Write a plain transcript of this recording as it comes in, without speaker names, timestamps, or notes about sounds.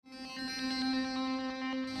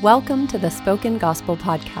Welcome to the Spoken Gospel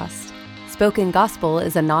Podcast. Spoken Gospel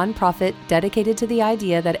is a nonprofit dedicated to the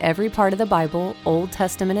idea that every part of the Bible, Old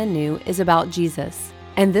Testament and New, is about Jesus.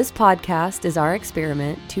 And this podcast is our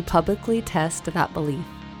experiment to publicly test that belief.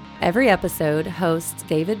 Every episode, hosts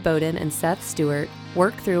David Bowden and Seth Stewart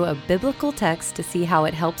work through a biblical text to see how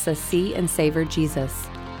it helps us see and savor Jesus.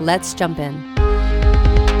 Let's jump in.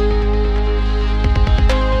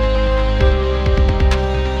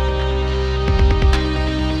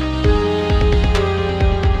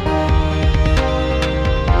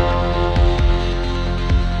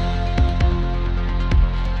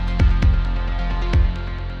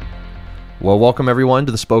 Well, welcome everyone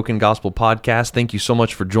to the Spoken Gospel Podcast. Thank you so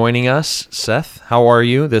much for joining us. Seth, how are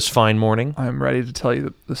you this fine morning? I'm ready to tell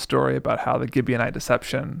you the story about how the Gibeonite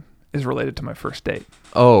deception is related to my first date.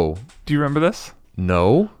 Oh. Do you remember this?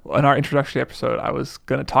 No? In our introductory episode, I was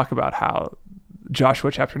going to talk about how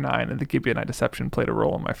Joshua chapter 9 and the Gibeonite deception played a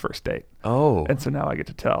role in my first date. Oh. And so now I get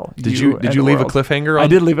to tell Did you leave a cliffhanger on? I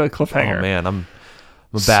did leave a cliffhanger. Oh man, I'm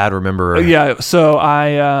a bad rememberer. Yeah, so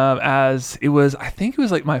I think it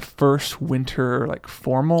was like my first winter like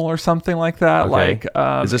formal or something like that. Okay.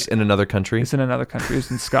 Like, is this in another country? It's in another country.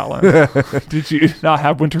 It's in Scotland. Did you not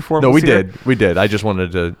have winter formals? No, we here? did. We did. I just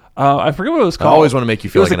wanted to. I forget what it was I called. always want to make you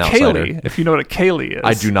feel like an outsider. Ceilidh, if you know what a ceilidh is.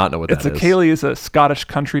 I do not know what that is. A ceilidh is a Scottish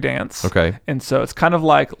country dance. Okay. And so it's kind of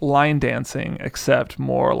like line dancing, except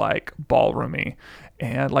more like ballroomy.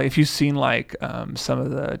 And like if you've seen like some of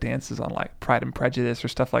the dances on like Pride and Prejudice or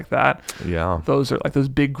stuff like that, Yeah. those are like those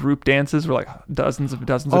big group dances where like dozens of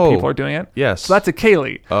people are doing it. Yes. So that's a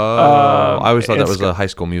ceilidh. Oh, I always thought that was a High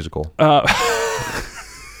School Musical.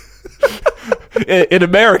 In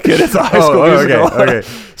American, it's a High School Musical. Okay.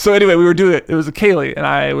 So anyway, we were doing it. It was a ceilidh, and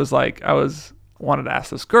I wanted to ask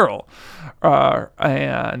this girl,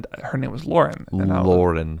 and her name was Lauren. And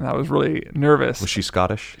Lauren. I was really nervous. Was she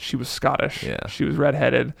Scottish? She was Scottish. Yeah. She was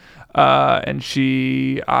redheaded, and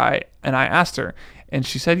I asked her, and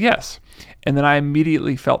she said yes. And then I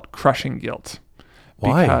immediately felt crushing guilt.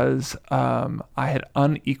 Why? Because I had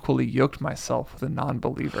unequally yoked myself with a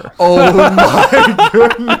non-believer. Oh my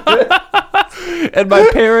goodness. And my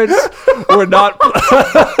parents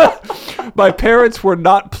were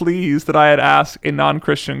not pleased that I had asked a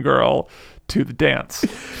non-Christian girl to the dance.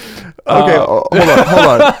 Okay,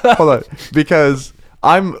 hold on. Because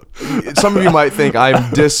some of you might think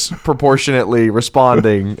I'm disproportionately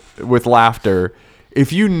responding with laughter.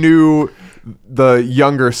 If you knew the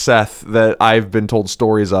younger Seth that I've been told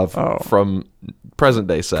stories of from present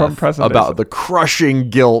day Seth about the crushing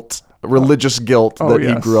guilt, religious guilt that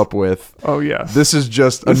he grew up with. Oh, yes. This is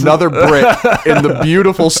just another brick in the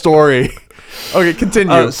beautiful story. Okay,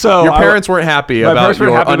 continue. So your parents weren't happy about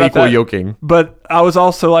your unequal yoking. But I was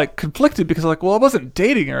also like conflicted because like, well, I wasn't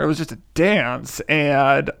dating her. It was just a dance.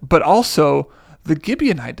 But also the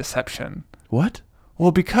Gibeonite deception. What?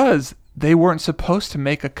 Well, because they weren't supposed to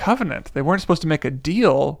make a covenant. They weren't supposed to make a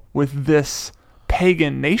deal with this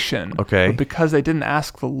pagan nation. Okay. But because they didn't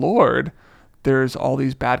ask the Lord, there's all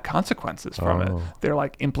these bad consequences from it. They're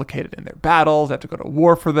like implicated in their battles. They have to go to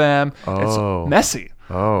war for them. It's messy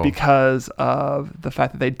because of the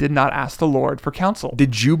fact that they did not ask the Lord for counsel.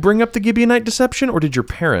 Did you bring up the Gibeonite deception or did your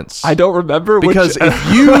parents? I don't remember. Because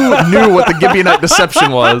if you knew what the Gibeonite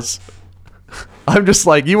deception was, I'm just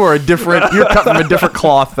like, you're cut from a different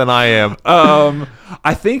cloth than I am.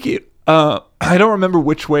 I think I don't remember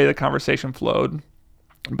which way the conversation flowed.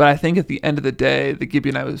 But I think at the end of the day, the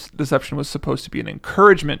Gibeonite deception was supposed to be an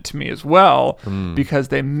encouragement to me as well, because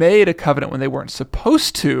they made a covenant when they weren't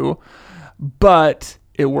supposed to, but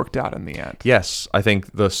it worked out in the end. Yes, I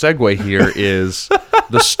think the segue here is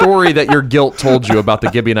the story that your guilt told you about the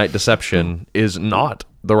Gibeonite deception is not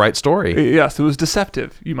the right story. Yes, it was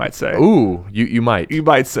deceptive, you might say. Ooh, you might. You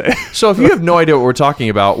might say. So if you have no idea what we're talking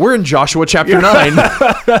about, we're in Joshua chapter 9.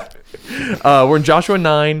 We're in Joshua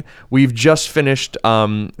 9. We've just finished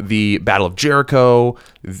the Battle of Jericho,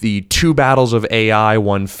 the two battles of Ai.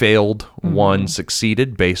 One failed, one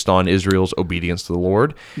succeeded based on Israel's obedience to the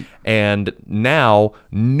Lord. And now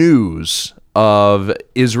news of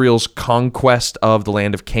Israel's conquest of the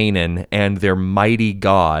land of Canaan and their mighty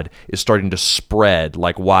God is starting to spread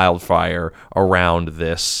like wildfire around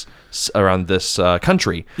this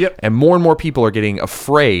country. Yep. And more people are getting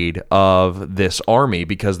afraid of this army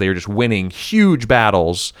because they are just winning huge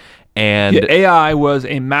battles. And Ai was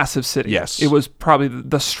a massive city. Yes. It was probably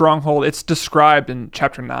the stronghold. It's described in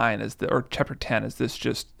chapter 9 or chapter 10 as this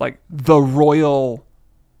just like the royal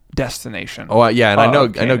destination. Oh yeah, and I know,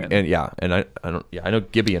 Canaan. I know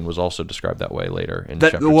Gibeon was also described that way later in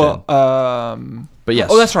That, chapter well, 10. But yes,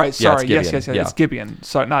 oh, that's right. Yeah, Sorry, it's yes, Gibeon. it's Gibeon.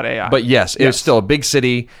 Sorry, not Ai. But yes, it was Yes. still a big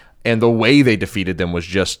city, and the way they defeated them was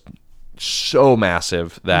just so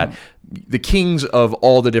massive that the kings of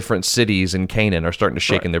all the different cities in Canaan are starting to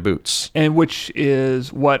shake in their boots. And which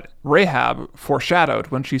is what Rahab foreshadowed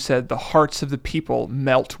when she said the hearts of the people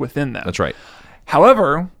melt within them. That's right.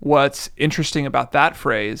 However, what's interesting about that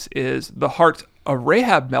phrase is the heart of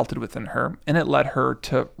Rahab melted within her, and it led her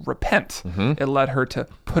to repent. It led her to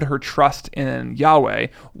put her trust in Yahweh,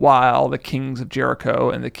 while the kings of Jericho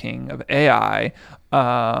and the king of Ai,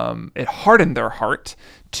 it hardened their heart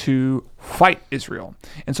to fight Israel.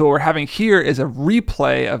 And so what we're having here is a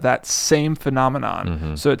replay of that same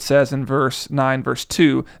phenomenon. So it says in verse 9, verse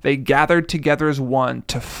 2, they gathered together as one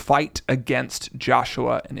to fight against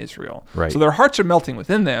Joshua and Israel. Right. So their hearts are melting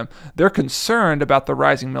within them. They're concerned about the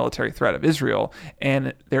rising military threat of Israel,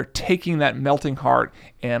 and they're taking that melting heart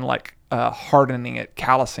and hardening it,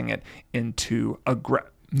 callousing it into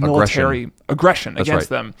military aggression against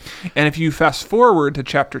them. And if you fast forward to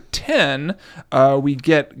chapter 10, we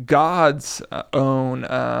get God's own,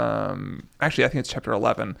 actually I think it's chapter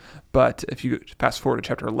 11, but if you fast forward to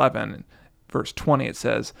chapter 11, verse 20, it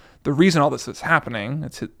says, the reason all this is happening,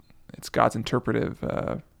 it's God's interpretive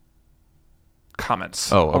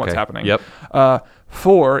comments on what's happening. Yep.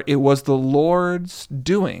 For it was the Lord's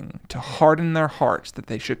doing to harden their hearts that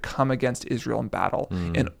they should come against Israel in battle,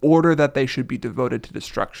 in order that they should be devoted to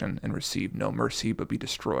destruction and receive no mercy but be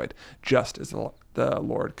destroyed, just as the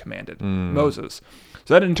Lord commanded Moses.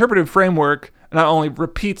 So that interpretive framework not only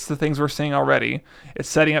repeats the things we're seeing already, it's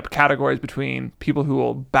setting up categories between people who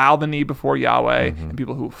will bow the knee before Yahweh and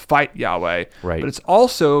people who fight Yahweh. Right. But it's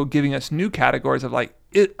also giving us new categories of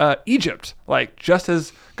Egypt, just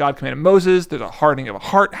as God commanded Moses, there's a hardening of a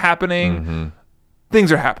heart happening.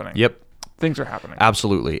 Things are happening. Yep. Things are happening.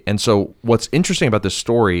 Absolutely. And so what's interesting about this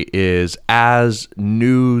story is as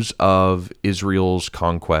news of Israel's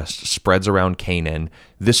conquest spreads around Canaan,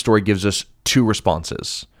 this story gives us two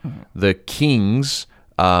responses. The kings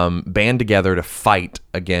band together to fight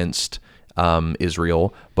against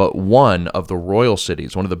Israel, but one of the royal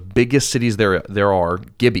cities, one of the biggest cities there are,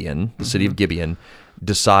 Gibeon, the city of Gibeon,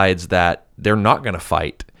 decides that they're not going to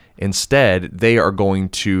fight. Instead, they are going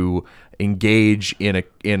to engage in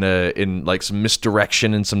some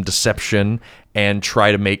misdirection and some deception and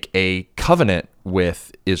try to make a covenant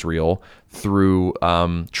with Israel through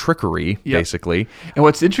trickery, basically. And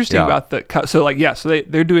what's interesting about they're going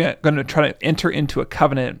to try to enter into a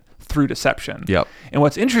covenant through deception. Yep. And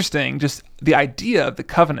what's interesting, just the idea of the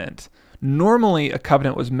covenant. Normally, a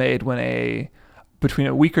covenant was made between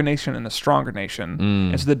a weaker nation and a stronger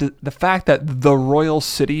nation. And so the fact that the royal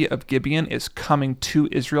city of Gibeon is coming to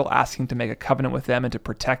Israel, asking to make a covenant with them and to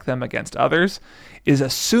protect them against others, is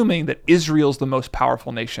assuming that Israel's the most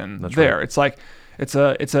powerful nation there. Right. It's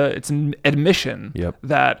an admission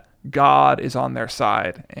that God is on their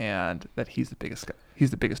side and that he's the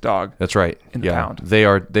biggest dog. That's right. In the pound. They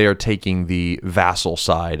are taking the vassal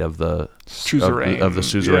side of the suzerain of the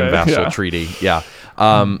suzerain vassal treaty. Yeah.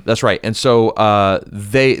 That's right. And so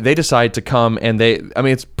they decide to come, and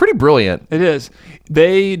it's pretty brilliant. It is.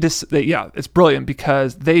 It's brilliant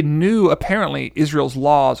because they knew apparently Israel's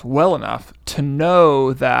laws well enough to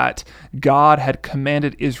know that God had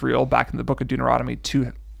commanded Israel back in the book of Deuteronomy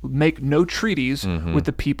to make no treaties with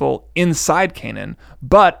the people inside Canaan,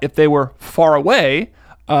 but if they were far away,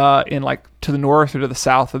 to the north or to the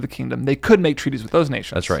south of the kingdom, they could make treaties with those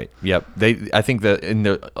nations. That's right. Yep. I think that in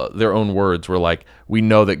their own words were like, we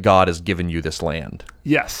know that God has given you this land.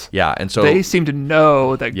 Yes. Yeah. And so they seem to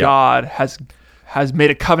know that God has made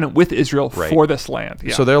a covenant with Israel for this land.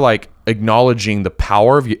 Yeah. So they're like acknowledging the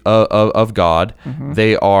power of God.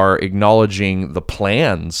 They are acknowledging the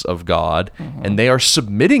plans of God, and they are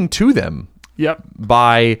submitting to them. Yep.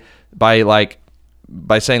 By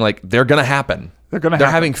saying they're going to happen. They're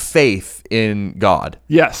having faith in God.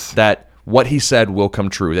 Yes. That what he said will come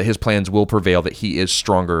true, that his plans will prevail, that he is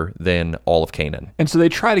stronger than all of Canaan. And so they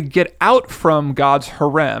try to get out from God's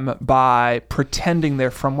harem by pretending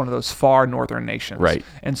they're from one of those far northern nations. Right.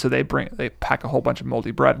 And so they pack a whole bunch of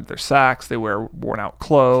moldy bread into their sacks. They wear worn out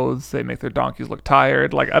clothes. They make their donkeys look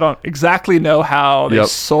tired. I don't exactly know how they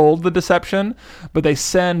sold the deception, but they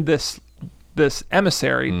send this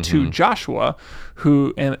emissary to Joshua,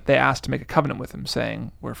 and they asked to make a covenant with him,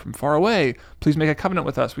 saying, "We're from far away. Please make a covenant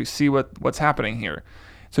with us. We see what's happening here."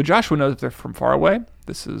 So Joshua knows that they're from far away.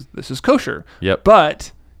 This is kosher. Yep.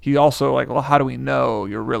 But he also how do we know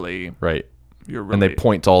you're really right? you're really... And they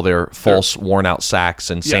point to all their false worn out sacks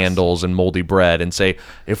and sandals and moldy bread and say,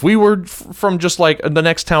 if we were from just like the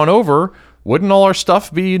next town over, wouldn't all our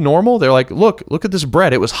stuff be normal? They're like, look at this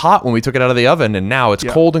bread. It was hot when we took it out of the oven, and now it's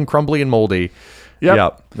cold and crumbly and moldy.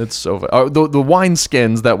 Yep. It's so the wine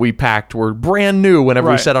skins that we packed were brand new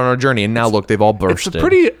whenever we set on our journey, and now look, they've all bursted.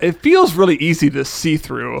 It feels really easy to see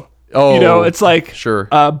through. Oh, it's like, sure.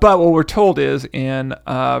 But what we're told is in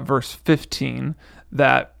verse 15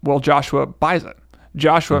 that, Joshua buys it.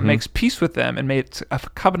 Joshua makes peace with them and made a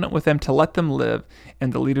covenant with them to let them live,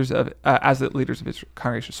 and the leaders of as the leaders of his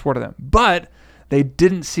congregation swore to them. But they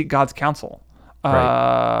didn't seek God's counsel.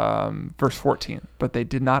 Verse 14, but they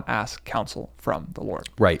did not ask counsel from the Lord.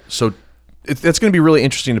 Right. So that's going to be really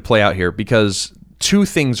interesting to play out here, because two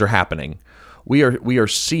things are happening. We are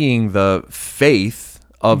seeing the faith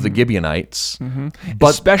of the Gibeonites, but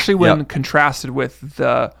especially when contrasted with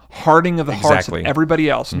the hardening of the hearts of everybody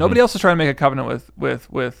else. Nobody else is trying to make a covenant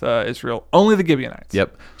with Israel. Only the Gibeonites.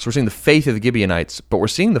 Yep. So we're seeing the faith of the Gibeonites, but we're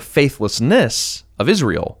seeing the faithlessness of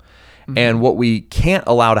Israel. And what we can't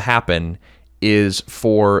allow to happen is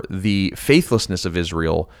for the faithlessness of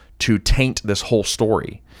Israel to taint this whole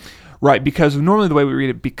story. Right, because normally the way we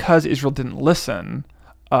read it, because Israel didn't listen,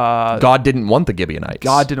 God didn't want the Gibeonites.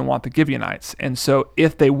 God didn't want the Gibeonites. And so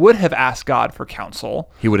if they would have asked God for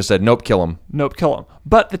counsel, he would have said, nope, kill them. Nope, kill them.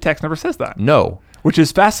 But the text never says that. No. Which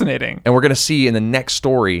is fascinating. And we're going to see in the next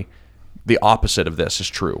story the opposite of this is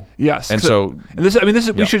true. Yes. And so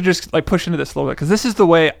we should just like push into this a little bit, because this is the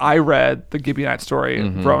way I read the Gibeonite story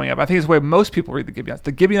growing up. I think it's the way most people read the Gibeonites.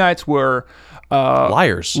 The Gibeonites were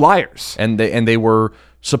liars. And they were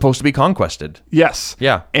supposed to be conquested. Yes.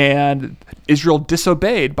 Yeah. And Israel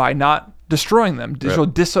disobeyed by not destroying them. Israel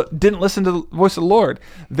didn't listen to the voice of the Lord.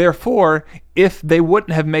 Therefore, if they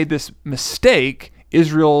wouldn't have made this mistake,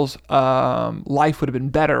 Israel's life would have been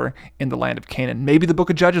better in the land of Canaan. Maybe the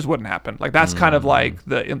book of Judges wouldn't happen. Like that's kind of like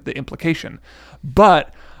the implication.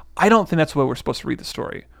 But I don't think that's the way we're supposed to read the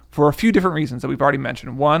story, for a few different reasons that we've already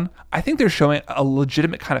mentioned. One, I think they're showing a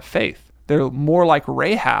legitimate kind of faith. They're more like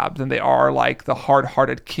Rahab than they are like the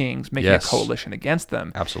hard-hearted kings making a coalition against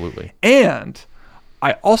them. Absolutely. And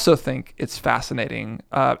I also think it's fascinating.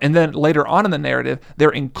 And then later on in the narrative,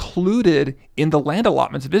 they're included in the land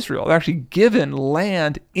allotments of Israel. They're actually given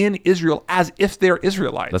land in Israel as if they're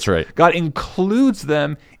Israelites. That's right. God includes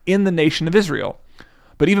them in the nation of Israel.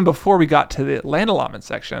 But even before we got to the land allotment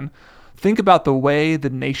section, think about the way the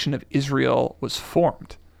nation of Israel was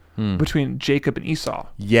formed between Jacob and Esau.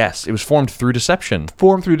 Yes, it was formed through deception.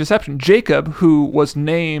 Jacob, who was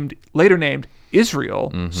later named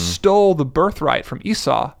Israel, stole the birthright from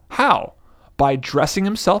Esau. How? By dressing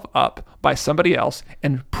himself up by somebody else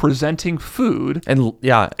and presenting food and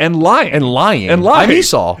lying. I'm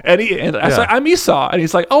Esau. I'm Esau. And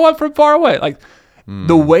he's like, oh, I'm from far away. Like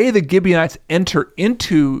the way the Gibeonites enter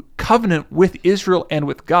into covenant with Israel and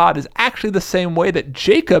with God is actually the same way that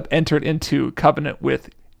Jacob entered into covenant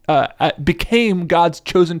with became God's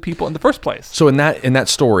chosen people in the first place. So in that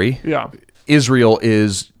story, Israel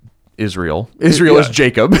is Israel. Israel is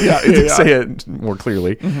Jacob. To say it more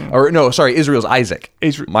clearly. Or no, sorry, Israel's Isaac.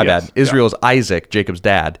 My bad. Israel's Isaac, Jacob's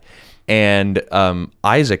dad. And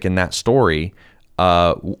Isaac in that story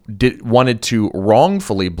wanted to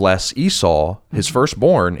wrongfully bless Esau, his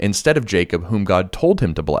firstborn, instead of Jacob, whom God told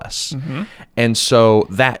him to bless. And so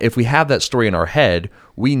that if we have that story in our head,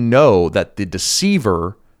 we know that the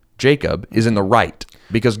deceiver, Jacob, is in the right,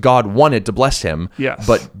 because God wanted to bless him. Yes.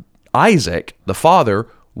 But Isaac, the father,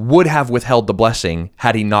 would have withheld the blessing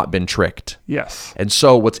had he not been tricked. Yes. And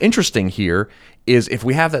so what's interesting here is if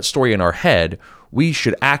we have that story in our head, we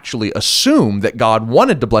should actually assume that God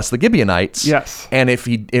wanted to bless the Gibeonites. Yes. And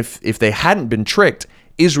if they hadn't been tricked,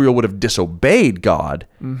 Israel would have disobeyed God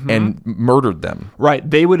and murdered them. Right.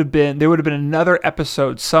 There would have been another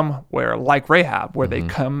episode somewhere like Rahab where they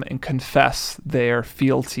come and confess their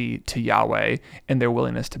fealty to Yahweh and their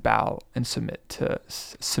willingness to bow and submit to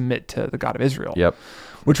the God of Israel. Yep.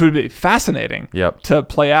 Which would be fascinating to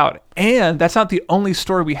play out. And that's not the only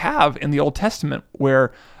story we have in the Old Testament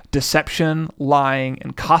where deception, lying,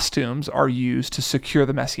 and costumes are used to secure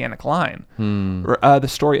the Messianic line. The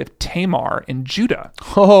story of Tamar in Judah.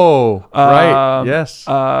 Oh, right. Yes.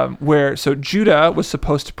 So Judah was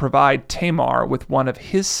supposed to provide Tamar with one of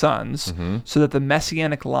his sons so that the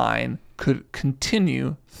Messianic line could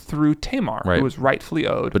continue through Tamar, who was rightfully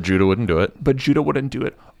owed. But Judah wouldn't do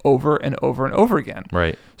it. Over and over and over again.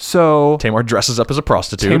 Right. So Tamar dresses up as a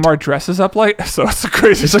prostitute. It's a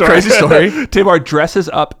crazy story. Tamar dresses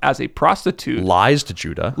up as a prostitute. Lies to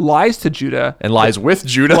Judah. And lies with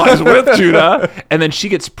Judah. And then she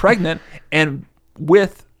gets pregnant, and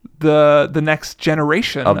with the next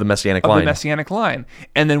generation of the Messianic of line. the Messianic line.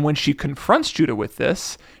 And then when she confronts Judah with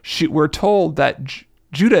this, we're told that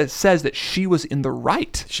Judah says that she was in the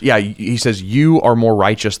right. Yeah, he says, you are more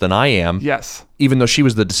righteous than I am, Yes. even though she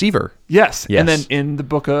was the deceiver. Yes. Yes. And then in the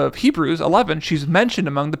book of Hebrews 11, she's mentioned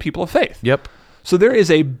among the people of faith. Yep. So there is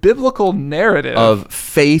a biblical narrative Of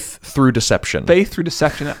faith through deception. faith through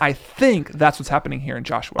deception. And I think that's what's happening here in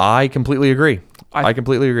Joshua. I completely agree. I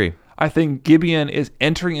completely agree. I think Gibeon is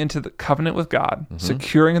entering into the covenant with God,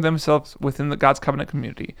 securing themselves within God's covenant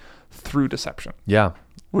community through deception, Yeah.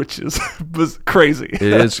 which was crazy. It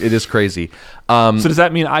is crazy. So does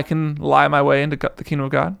that mean I can lie my way into the kingdom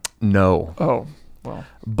of God? No. Oh, well.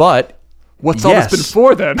 But What's all this been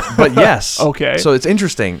for then? But yes. Okay. So it's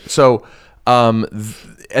interesting. So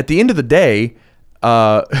at the end of the day,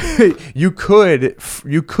 you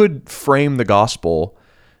could frame the gospel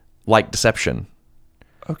like deception.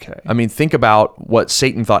 Okay. I mean, think about what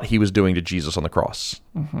Satan thought he was doing to Jesus on the cross,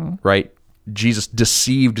 right? Jesus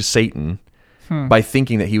deceived Satan by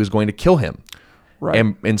thinking that he was going to kill him, Right.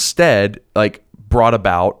 and instead, like, brought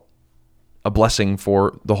about a blessing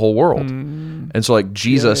for the whole world. And so, like,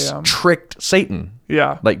 Jesus yeah. tricked Satan.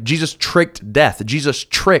 Yeah. Like, Jesus tricked death. Jesus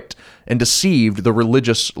tricked and deceived the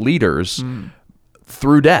religious leaders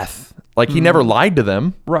through death. Like, he never lied to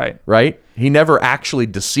them. Right. Right? He never actually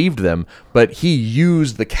deceived them, but he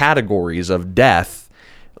used the categories of death,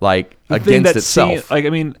 like, The thing against that itself.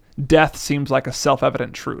 death seems like a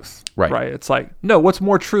self-evident truth. Right. Right. It's like, no, what's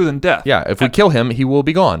more true than death? Yeah, if we kill him, he will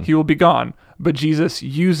be gone. He will be gone. But Jesus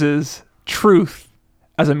uses truth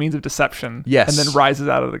as a means of deception. Yes. And then rises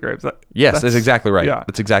out of the grave. Yes, that's exactly right. Yeah.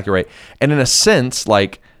 That's exactly right. And in a sense,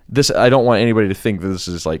 like, this, I don't want anybody to think that this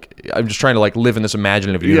is like, I'm just trying to, like, live in this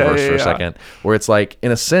imaginative universe for a second, where it's like,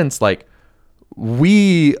 in a sense, like,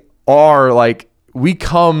 we are, like, we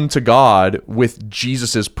come to God with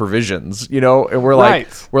Jesus's provisions, you know, and we're like,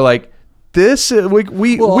 Right. this,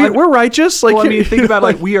 we're righteous. Like, Well, I mean, think about it,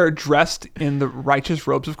 like, we are dressed in the righteous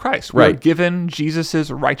robes of Christ. We're Right. given Jesus's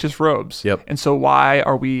righteous robes. Yep. And so why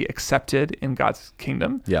are we accepted in God's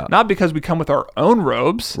kingdom? Yeah. Not because we come with our own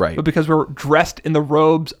robes, Right. but because we're dressed in the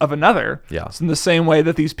robes of another. Yeah. So in the same way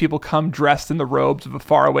that these people come dressed in the robes of a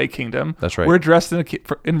faraway kingdom. That's right. We're dressed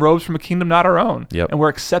in robes from a kingdom not our own. Yep. And we're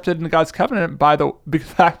accepted into God's covenant by the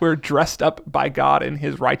fact we're dressed up by God in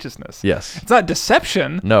his righteousness. Yes. It's not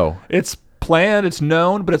deception. No. It's planned, it's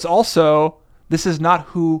known, but it's also, this is not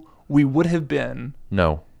who we would have been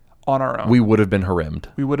No. on our own. We would have been haremmed.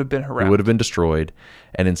 We would have been We haram. would have been destroyed.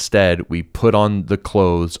 And instead, we put on the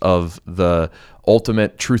clothes of the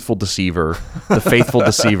ultimate truthful deceiver, the faithful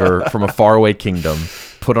deceiver from a faraway kingdom,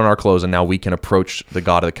 put on our clothes, and now we can approach the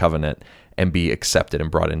God of the covenant and be accepted and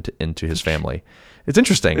brought into his family. It's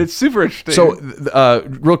interesting. It's super interesting. So,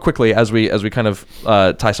 real quickly, as we kind of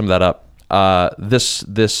tie some of that up,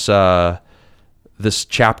 this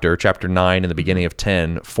chapter 9 and the beginning of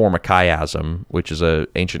 10 form a chiasm, which is an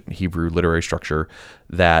ancient Hebrew literary structure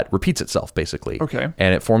that repeats itself, basically. Okay.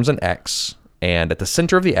 And it forms an X, and at the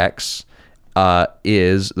center of the X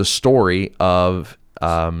is the story of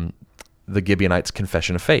the Gibeonites'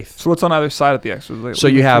 confession of faith. So what's on either side of the X? So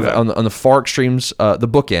you have on the far extremes, the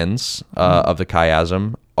bookends of the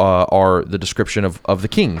chiasm are the description of the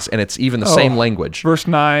kings, and it's even the same language.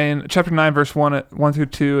 Chapter 9, verse 1 through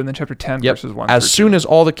 2, and then chapter 10, Yep. verses 1 As through soon as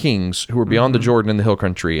all the kings who were beyond the Jordan in the hill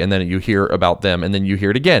country, and then you hear about them, and then you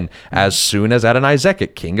hear it again. As soon as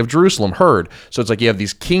Adonizekek, king of Jerusalem, heard. So it's like you have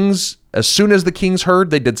these kings. As soon as the kings heard,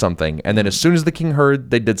 they did something, and then as soon as the king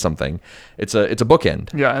heard, they did something. It's a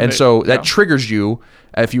bookend. Yeah, and so that triggers you,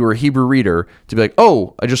 if you were a Hebrew reader, to be like,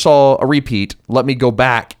 oh, I just saw a repeat. Let me go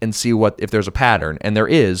back and see if there's a pattern, and there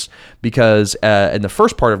is, because in the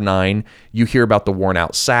first part of 9, you hear about the worn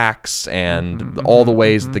out sacks and all the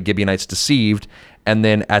ways that the Gibeonites deceived, and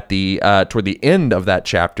then at the toward the end of that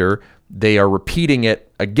chapter, they are repeating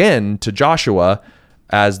it again to Joshua.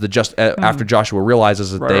 As after Joshua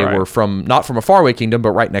realizes that they were not from a faraway kingdom,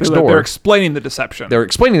 but right next door. They're explaining the deception. They're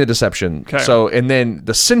explaining the deception. Okay. So, and then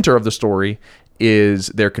the center of the story is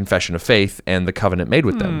their confession of faith and the covenant made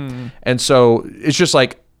with them. And so it's just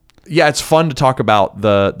like, yeah, it's fun to talk about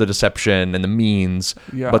the deception and the means,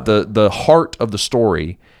 Yeah. but the heart of the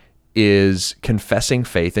story is confessing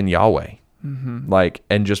faith in Yahweh. Like,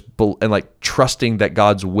 and trusting that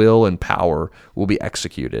God's will and power will be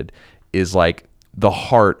executed is like the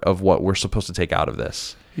heart of what we're supposed to take out of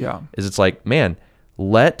this. Yeah. Is it's like, man,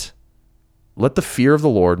 let the fear of the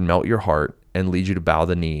Lord melt your heart and lead you to bow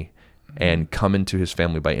the knee and come into his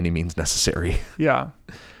family by any means necessary. Yeah.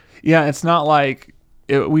 Yeah, it's not like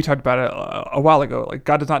we talked about it a while ago. Like,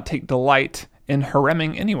 God does not take delight in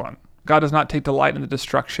hareming anyone. God does not take delight in the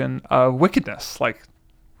destruction of wickedness, like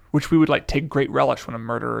which we would like take great relish when a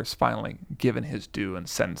murderer is finally given his due and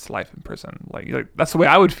sentenced to life in prison. Like that's the way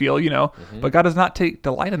I would feel, But God does not take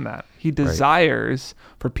delight in that. He desires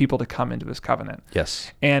for people to come into his covenant.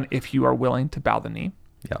 Yes. And if you are willing to bow the knee,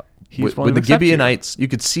 Yeah. He's With willing the to accept you. Gibeonites, you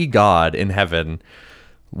could see God in heaven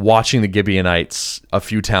watching the Gibeonites a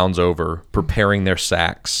few towns over, preparing their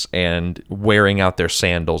sacks and wearing out their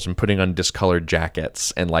sandals and putting on discolored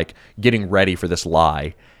jackets and like getting ready for this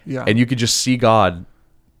lie. Yeah. And you could just see God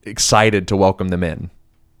excited to welcome them in.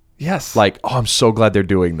 Yes. Like, oh, I'm so glad they're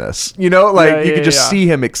doing this. You could just yeah. see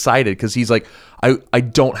him excited because he's like, I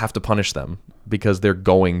don't have to punish them because they're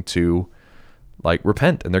going to like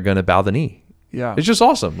repent and they're going to bow the knee. Yeah. It's just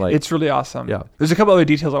awesome. Like, It's really awesome. Yeah. There's a couple other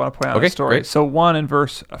details I want to point out in Okay, the story. great. So one in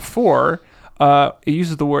verse 4, it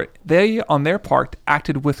uses the word, they on their part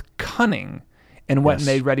acted with cunning and went and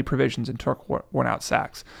Yes. made ready provisions and took worn out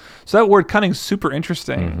sacks. So that word cunning is super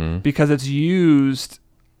interesting because it's used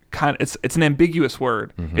it's an ambiguous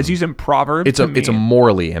word. It's used in Proverbs. it's a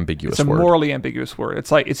morally ambiguous It's a word. morally ambiguous word.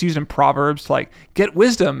 It's like it's used in Proverbs to like get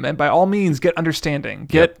wisdom and by all means get understanding.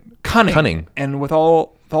 Get cunning. And with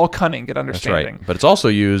all cunning get That's understanding. right. But it's also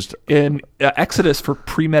used. In Exodus for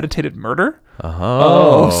premeditated murder.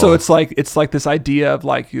 Oh, So it's like this idea of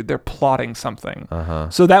like they're plotting something. Uh-huh.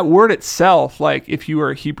 So that word itself, like if you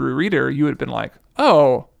were a Hebrew reader, you would have been like,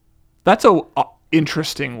 oh, that's a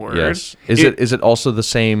interesting word. yes. Is it also the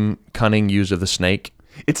same cunning used of the snake?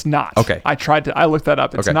 It's not. Okay. I looked that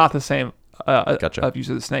up. It's Okay. not the same Gotcha. of use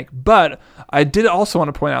of the snake. But I did also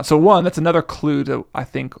want to point out, so one, that's another clue to, I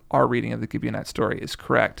think, our reading of the Gibeonite story is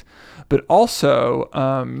correct. But also,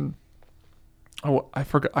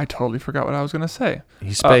 I totally forgot what I was going to say.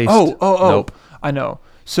 He spaced. Nope. I know.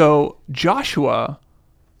 So Joshua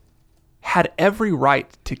had every right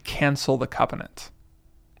to cancel the covenant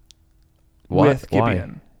with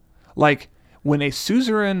Gibeon. Like when a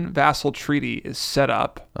suzerain vassal treaty is set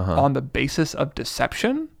up on the basis of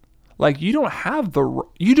deception, like you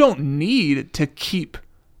don't need to keep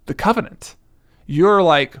the covenant.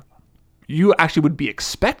 You actually would be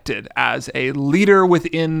expected as a leader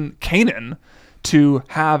within Canaan to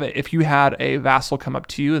have, if you had a vassal come up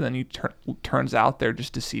to you and then turns out they're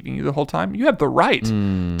just deceiving you the whole time, you have the right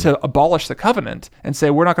to abolish the covenant and say,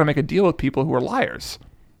 we're not going to make a deal with people who are liars.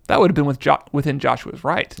 That would have been within Joshua's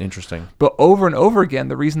right. Interesting. But over and over again,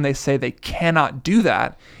 the reason they say they cannot do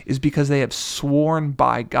that is because they have sworn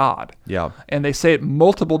by God. Yeah. And they say it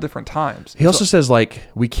multiple different times. He also says like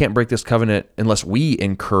we can't break this covenant unless we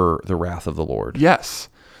incur the wrath of the Lord. Yes.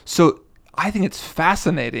 So I think it's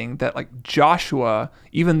fascinating that like Joshua,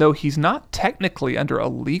 even though he's not technically under a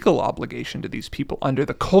legal obligation to these people under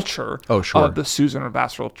the culture of the suzerain or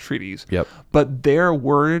vassal treaties, Yep. but their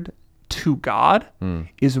word to God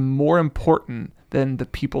is more important than the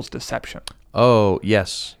people's deception. Oh,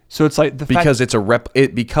 yes. So it's like Because it's a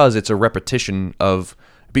repetition of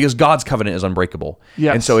because God's covenant is unbreakable.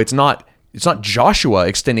 Yes. And so it's not Joshua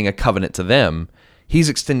extending a covenant to them. He's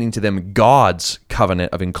extending to them God's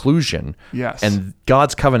covenant of inclusion. Yes. And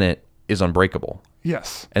God's covenant is unbreakable.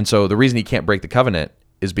 Yes. And so the reason he can't break the covenant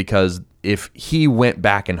is because if he went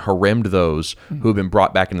back and harimmed those who have been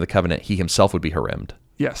brought back into the covenant, he himself would be harimmed.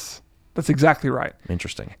 Yes. That's exactly right.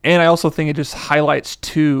 Interesting. And I also think it just highlights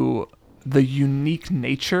too the unique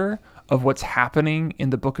nature of what's happening in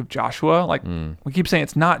the book of Joshua. Like we keep saying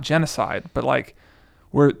it's not genocide, but like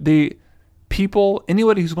where the people,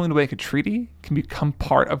 anybody who's willing to make a treaty can become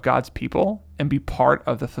part of God's people and be part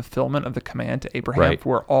of the fulfillment of the command to Abraham Right.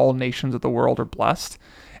 where all nations of the world are blessed.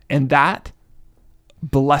 And that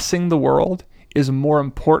blessing the world is more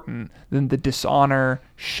important than the dishonor,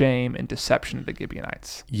 shame, and deception of the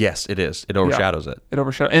Gibeonites. Yes, it is. It overshadows it. It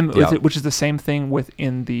overshadows, and Yeah. which is the same thing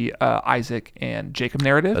within the Isaac and Jacob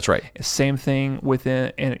narrative. That's right. Same thing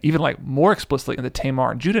within, and even like more explicitly in the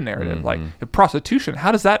Tamar and Judah narrative. Mm-hmm. Like the prostitution,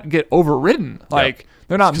 how does that get overridden? Like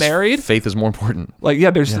they're not married. Faith is more important. Like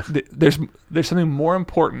there's something more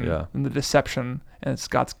important Yeah. than the deception, and it's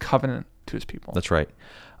God's covenant to His people. That's right.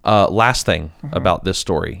 Last thing about this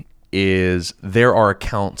story is there are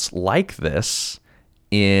accounts like this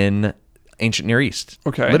in ancient Near East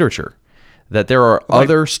literature. That there are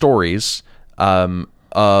other stories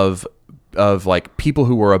of like people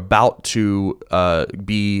who were about to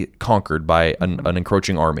be conquered by an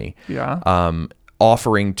encroaching army. Yeah.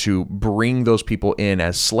 Offering to bring those people in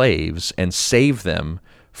as slaves and save them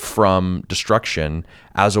from destruction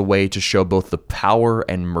as a way to show both the power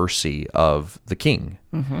and mercy of the king.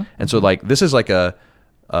 And so like this is like a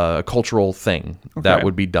cultural thing that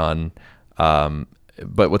would be done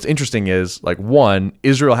But what's interesting is, like, one,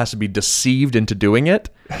 Israel has to be deceived into doing it.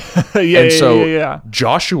 Yeah.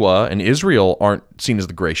 Joshua and Israel aren't seen as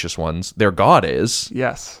the gracious ones. Their God is.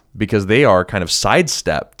 Yes. Because they are kind of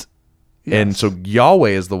sidestepped. Yes. And so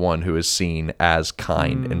Yahweh is the one who is seen as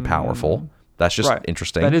kind and powerful. That's just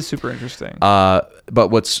interesting. That is super interesting.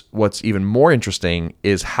 But what's even more interesting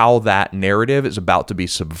is how that narrative is about to be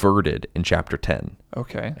subverted in chapter 10.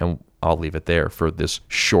 Okay. And I'll leave it there for this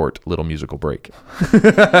short little musical break.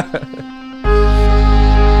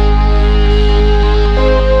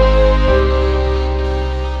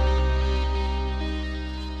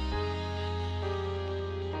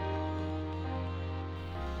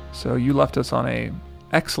 So you left us on a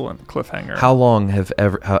excellent cliffhanger. How long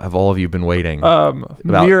have all of you been waiting? About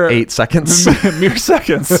mere 8 seconds. mere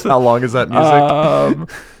seconds. How long is that music?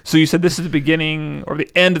 So you said this is the beginning or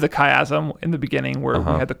the end of the chiasm in the beginning where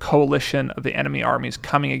we had the coalition of the enemy armies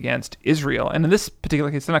coming against Israel. And in this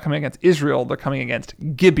particular case, they're not coming against Israel, they're coming against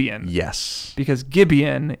Gibeon. Yes. Because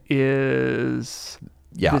Gibeon is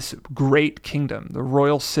this great kingdom, the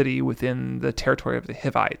royal city within the territory of the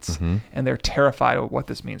Hivites. And they're terrified of what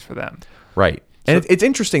this means for them. Right. And it's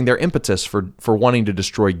interesting, their impetus for wanting to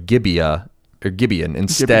destroy Gibeon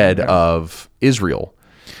instead of Israel.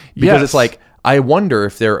 Because it's like, I wonder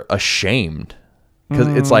if they're ashamed. Because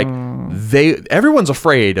it's like, everyone's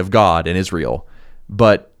afraid of God in Israel.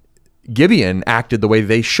 But Gibeon acted the way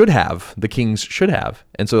they should have, the kings should have.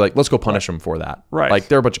 And so, like, let's go punish them for that. Right. Like,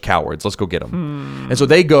 they're a bunch of cowards. Let's go get them. And so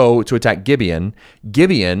they go to attack Gibeon.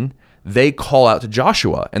 Gibeon, they call out to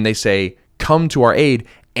Joshua and they say, come to our aid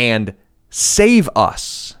and save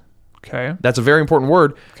us. Okay. That's a very important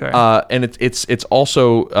word. Okay. And it's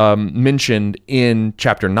also mentioned in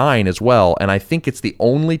chapter 9 as well. And I think it's the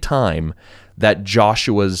only time that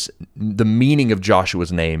the meaning of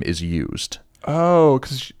Joshua's name is used. Oh,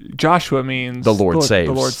 because Joshua means the Lord saves.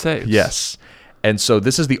 The Lord saves. Yes. And so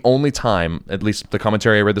this is the only time, at least the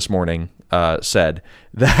commentary I read this morning said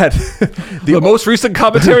that the most recent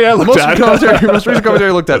commentary I looked at. Most recent commentary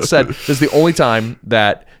I looked at said this is the only time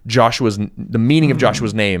that the meaning of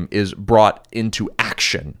Joshua's name is brought into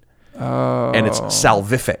action. Oh. And it's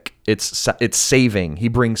salvific. It's saving. He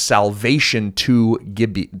brings salvation to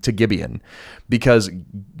Gibeon because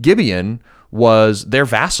Gibeon was their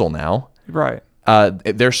vassal now. Right.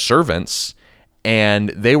 They're servants, and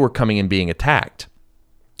they were coming and being attacked.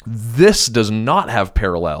 This does not have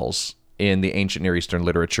parallels in the ancient Near Eastern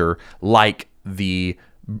literature like the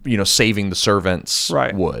saving the servants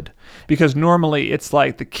would. Because normally it's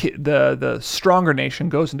like the stronger nation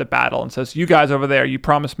goes into battle and says, you guys over there, you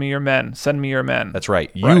promised me your men, send me your men. That's right.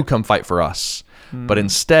 You come fight for us. But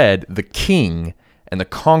instead, the king and the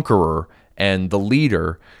conqueror and the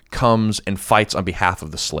leader comes and fights on behalf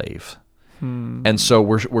of the slave. And so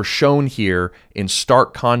we're shown here in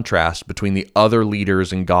stark contrast between the other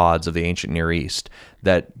leaders and gods of the ancient Near East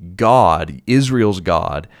that God, Israel's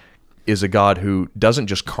God, is a God who doesn't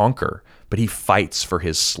just conquer, but he fights for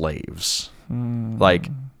his slaves. Like,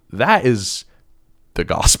 that is the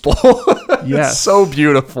gospel. Yes. It's so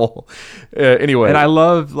beautiful. Anyway. And I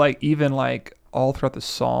love, even all throughout the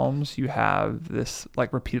Psalms, you have this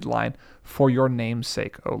repeated line, for your name's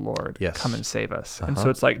sake, O Lord, come and save us. And so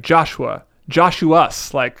it's like Joshua,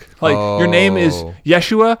 us, your name is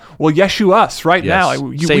Yeshua. Well, Yeshua us right now.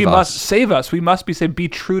 We must save us. We must be saved. Be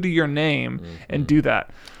true to your name and do that.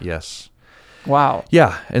 Yes. Wow.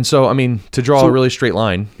 Yeah. And so, to draw a really straight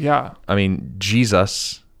line. Yeah.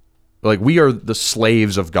 Jesus, we are the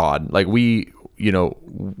slaves of God. We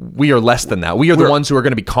are less than that. We are the ones who are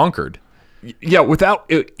going to be conquered. Yeah,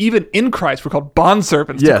 even in Christ, we're called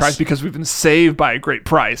bondservants to Christ because we've been saved by a great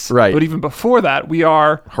price. Right. But even before that, we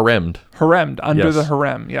are haremed under the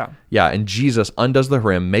harem. Yeah. Yeah, and Jesus undoes the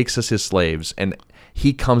harem, makes us his slaves, and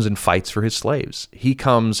he comes and fights for his slaves. He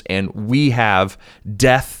comes and we have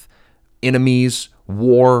death, enemies,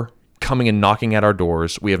 war coming and knocking at our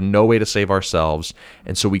doors. We have no way to save ourselves,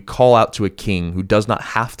 and so we call out to a king who does not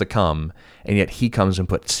have to come, and yet he comes and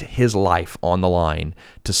puts his life on the line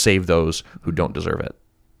to save those who don't deserve it.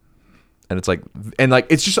 And it's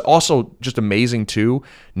it's just also just amazing too,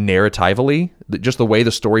 narratively, just the way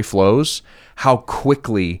the story flows, how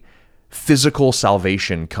quickly physical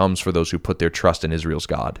salvation comes for those who put their trust in Israel's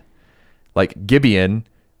God. Gibeon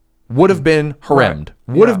would have been haremed,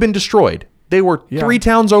 would have been destroyed. They were 3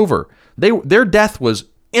 towns over. Their death was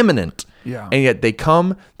imminent. Yeah. And yet they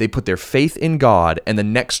come, they put their faith in God, and the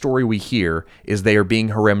next story we hear is they are being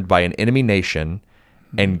haremed by an enemy nation,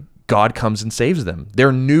 and God comes and saves them.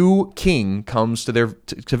 Their new king comes to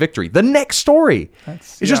victory. The next story.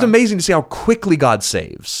 It's just amazing to see how quickly God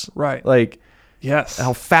saves. Right. Yes.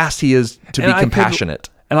 How fast he is to And be compassionate.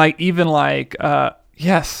 And like, even like,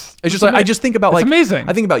 yes. It's just like, I just think about It's like, amazing.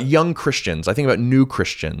 I think about young Christians. I think about new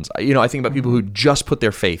Christians. I think about people who just put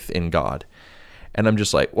their faith in God. And I'm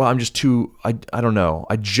just like, well, I'm just too, I don't know.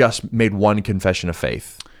 I just made one confession of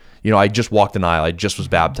faith. I just walked an aisle. I just was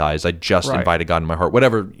baptized. I just Right. invited God in my heart.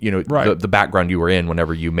 Whatever, Right. the background you were in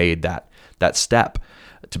whenever you made that step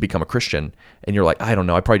to become a Christian. And you're like, I don't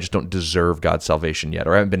know. I probably just don't deserve God's salvation yet,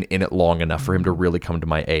 or I haven't been in it long enough for him to really come to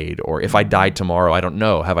my aid. Or if I died tomorrow, I don't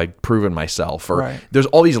know. Have I proven myself? Or Right. there's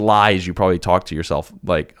all these lies you probably talk to yourself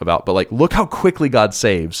like about, but like, look how quickly God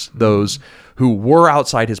saves those who were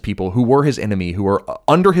outside his people, who were his enemy, who were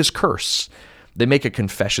under his curse. They make a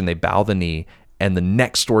confession, they bow the knee, and the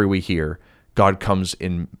next story we hear, God comes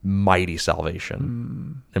in mighty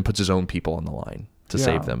salvation and puts his own people on the line to Yeah.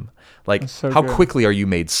 save them. Like, That's so how good. quickly are you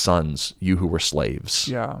made sons, you who were slaves?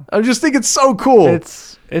 Yeah. I just think it's so cool.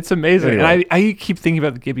 It's amazing. Anyway. And I keep thinking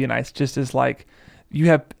about the Gibeonites just as like, you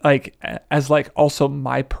have like, as like also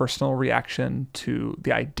my personal reaction to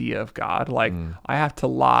the idea of God. Like, I have to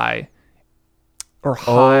lie or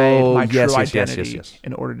hide my true yes, identity yes.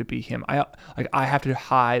 in order to be him. I have to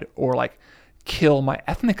hide or like kill my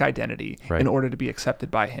ethnic identity Right. in order to be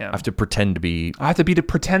accepted by him. I have to pretend to be. I have to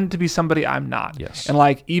pretend to be somebody I'm not. Yes. And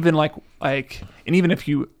like even even if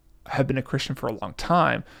you have been a Christian for a long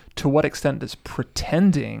time, to what extent does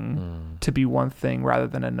pretending to be one thing rather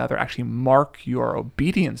than another actually mark your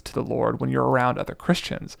obedience to the Lord when you're around other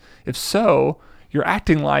Christians? If so, you're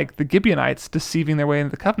acting like the Gibeonites deceiving their way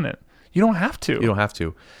into the covenant. You don't have to. You don't have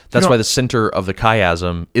to. That's why the center of the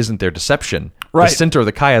chiasm isn't their deception. Right. The center of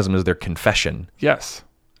the chiasm is their confession. Yes.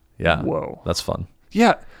 Yeah. Whoa. That's fun.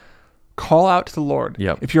 Yeah. Call out to the Lord.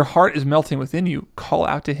 Yep. If your heart is melting within you, call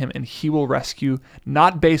out to him and he will rescue,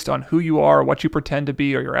 not based on who you are, what you pretend to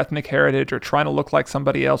be, or your ethnic heritage, or trying to look like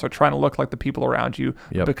somebody else, or trying to look like the people around you,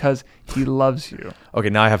 Yep. because he loves you. Okay,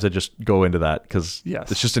 now I have to just go into that because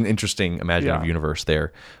Yes. it's just an interesting imaginative Yeah. universe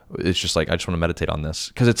there. It's just like, I just want to meditate on this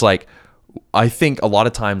because it's like, I think a lot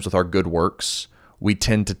of times with our good works, we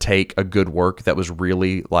tend to take a good work that was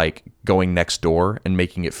really like going next door and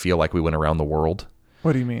making it feel like we went around the world.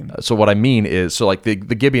 What do you mean? So what I mean is, so like the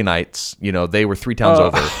Gibeonites, they were 3 towns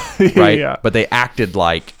over, right? Yeah. But they acted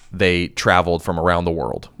like they traveled from around the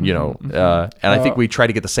world, and I think we try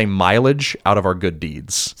to get the same mileage out of our good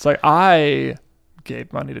deeds. It's like, I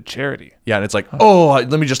gave money to charity. Yeah, and it's like, let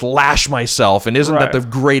me just lash myself, and isn't that Right. the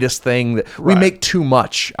greatest thing? That we make too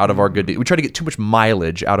much out of our good deeds. We try to get too much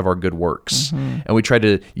mileage out of our good works, and we try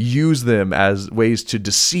to use them as ways to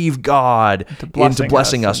deceive God into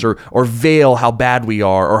blessing us, or veil how bad we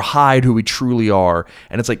are, or hide who we truly are.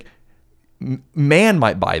 And it's like, man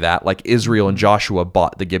might buy that, like Israel and Joshua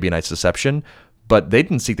bought the Gibeonites' deception, but they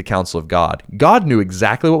didn't seek the counsel of God. God knew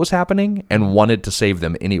exactly what was happening and wanted to save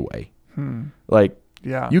them anyway. Like,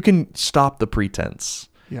 Yeah. you can stop the pretense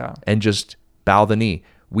Yeah. and just bow the knee.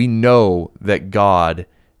 We know that God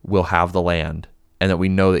will have the land and that we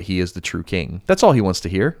know that he is the true king. That's all he wants to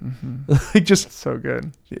hear. Just So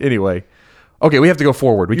good. anyway. Okay, we have to go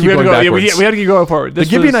forward. We keep have to going go, backwards. we have to keep going forward. The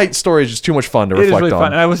Gibeonite story is just too much fun to It is reflect really on.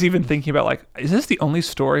 fun. And I was even thinking about, like, is this the only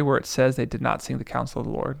story where it says they did not sing the counsel of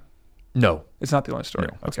the Lord? No. It's not the only story.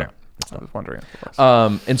 No, it's Okay. not. I was wondering if it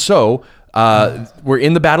was. And so we're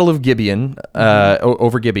in the Battle of Gibeon,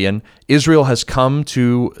 over Gibeon. Israel has come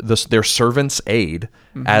to their servants' aid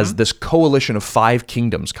as this coalition of 5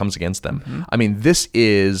 kingdoms comes against them. I mean, this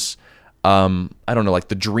is, I don't know, like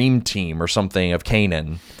the dream team or something of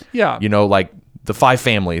Canaan. Yeah. Like the 5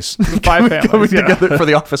 families. The 5 families, coming yeah. together for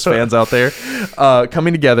the Office fans out there,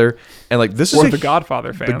 coming together. And like, this Or is the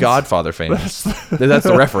Godfather fans. The Godfather fans. That's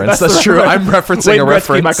the reference. That's true. the I'm referencing Wayne a Gretzky,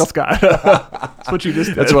 reference. Michael Scott. That's what you just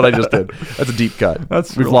did. That's what I just did. That's a deep cut.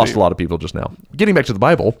 That's We've real lost deep. a lot of people just now. Getting back to the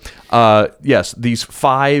Bible, yes, these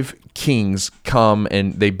 5 kings come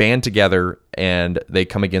and they band together and they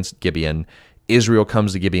come against Gibeon. Israel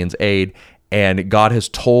comes to Gibeon's aid, and God has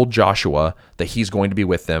told Joshua that he's going to be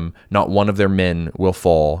with them. Not one of their men will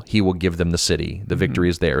fall. He will give them the city. The victory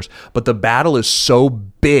is theirs. But the battle is so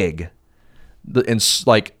big, and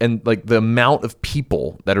the amount of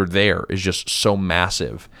people that are there is just so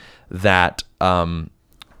massive that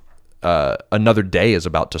another day is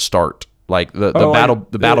about to start. Like the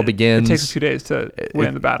battle begins. It takes a few days to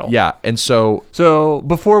win the battle. Yeah, and so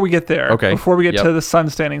before we get there, Okay. before we get Yep. to the sun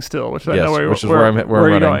standing still, which I Yes, know where I'm you're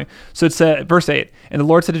running. going. So it's verse 8, and the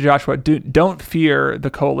Lord said to Joshua, don't fear the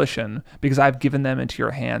coalition, because I've given them into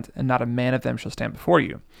your hand, and not a man of them shall stand before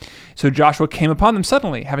you. So Joshua came upon them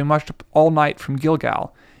suddenly, having marched up all night from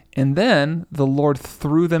Gilgal. And then the Lord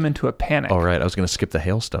threw them into a panic. All right, I was going to skip the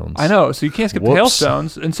hailstones. I know, so you can't skip the Whoops.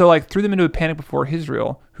 hailstones. And so threw them into a panic before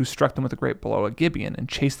Israel, who struck them with a great blow at Gibeon and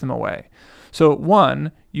chased them away. So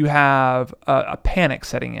one, you have a panic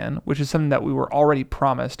setting in, which is something that we were already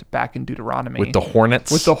promised back in Deuteronomy. With the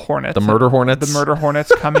hornets? With the hornets. The murder hornets? The murder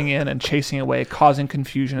hornets coming in and chasing away, causing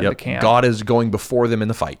confusion in the camp. God is going before them in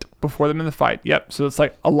the fight. Before them in the fight. Yep. So it's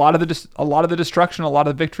like a lot of the destruction, a lot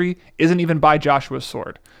of the victory isn't even by Joshua's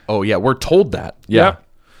sword. Oh, yeah, we're told that. Yeah. Yep.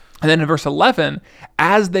 And then in verse 11,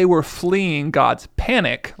 as they were fleeing God's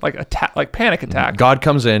panic, panic attack. God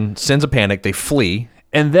comes in, sends a panic, they flee.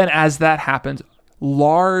 And then as that happens,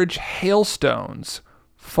 large hailstones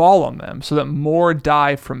fall on them so that more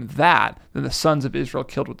die from that than the sons of Israel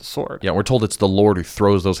killed with the sword. Yeah, we're told it's the Lord who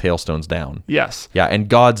throws those hailstones down. Yes. Yeah, and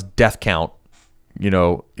God's death count,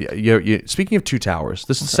 speaking of Two Towers,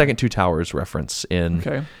 this is the second Two Towers reference in...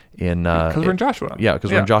 Okay. Because we're in Joshua. Yeah,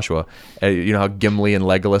 because we're in Joshua. You know how Gimli and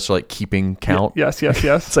Legolas are like keeping count? Yes.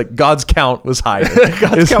 It's like God's count was higher.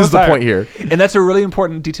 God's count was the higher. point here. And that's a really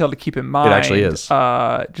important detail to keep in mind. It actually is.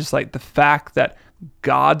 Just like the fact that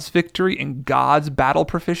God's victory and God's battle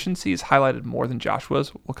proficiency is highlighted more than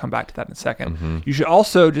Joshua's. We'll come back to that in a second. Mm-hmm. You should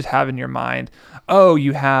also just have in your mind,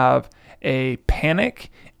 you have a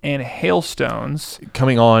panic and hailstones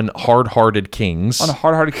Coming on hard-hearted kings. on a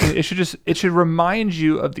hard-hearted king. It should remind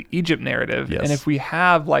you of the Egypt narrative. Yes. And if we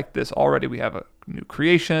have like this already, we have a new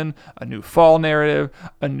creation, a new fall narrative,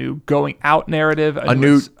 a new going out narrative, a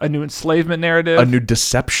new enslavement narrative, a new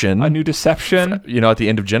deception. a new deception. At the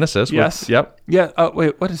end of Genesis. Yes. Yep. Yeah.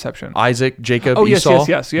 Wait, what deception? Isaac, Jacob, Oh, yes, Esau.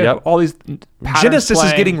 yes. Yeah. Yep. All these patterns Genesis is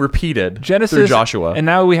playing. getting repeated Genesis through Joshua. And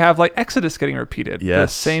now we have like Exodus getting repeated. Yes.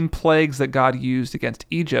 The same plagues that God used against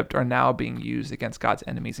Egypt are now being used against God's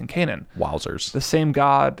enemies in Canaan. Wowzers. The same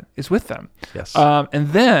God is with them. Yes. And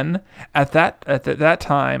then at that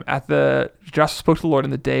time, Joshua spoke to the Lord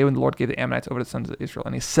in the day when the Lord gave the Ammonites over to the sons of Israel,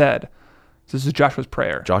 and he said, "This is Joshua's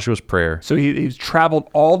prayer." Joshua's prayer. So he's traveled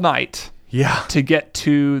all night Yeah. to get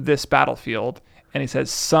to this battlefield, and he says,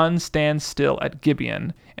 "Sun stands still at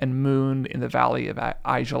Gibeon, and moon in the valley of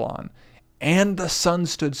Ajalon, and the sun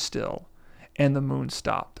stood still, and the moon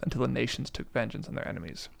stopped until the nations took vengeance on their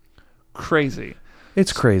enemies." Crazy.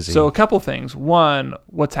 It's crazy. So a couple things. One,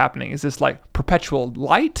 what's happening? Is this like perpetual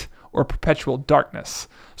light or perpetual darkness?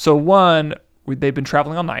 So one, they've been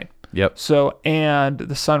traveling all night. Yep. So, and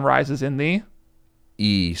the sun rises in the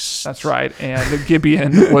East. That's right. And the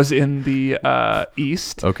Gibeon was in the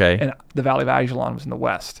east. Okay. And the Valley of Ajalon was in the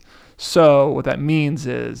west. So what that means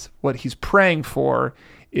is what he's praying for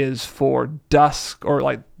is for dusk, or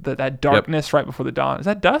like that darkness right before the dawn. Is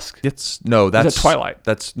that dusk? That's twilight?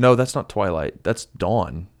 That's not twilight. That's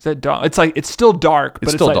dawn. Is that dawn? It's like it's still dark, but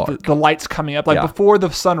it's still like dark. the light's coming up. Like Yeah. before the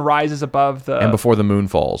sun rises above And before the moon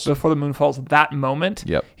falls. before the moon falls, that moment.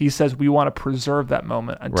 Yep. He says we want to preserve that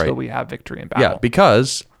moment until Right. we have victory in battle. Yeah,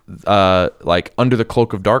 because under the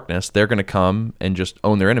cloak of darkness, they're going to come and just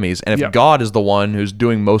own their enemies. And if Yep. God is the one who's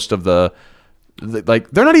doing most of the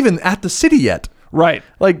they're not even at the city yet. Right.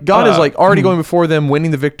 Like God is like already going before them,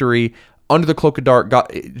 winning the victory under the cloak of dark.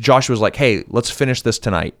 Joshua's like, "Hey, let's finish this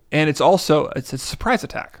tonight." And it's a surprise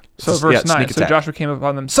attack. So It's a- verse yeah, 9, sneak so attack. Joshua came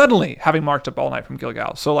upon them suddenly, having marched up all night from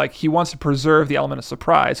Gilgal. So like he wants to preserve the element of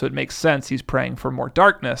surprise, so it makes sense he's praying for more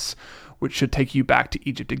darkness, which should take you back to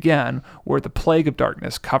Egypt again, where the plague of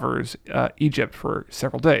darkness covers Egypt for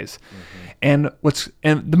several days. And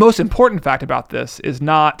the most important fact about this is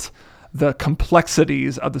not the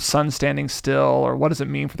complexities of the sun standing still or what does it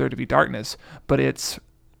mean for there to be darkness, but it's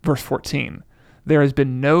verse 14. There has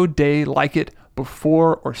been no day like it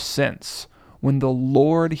before or since, when the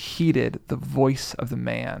Lord heeded the voice of the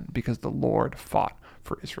man, because the Lord fought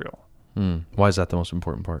for Israel. Why is that the most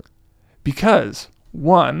important part? Because,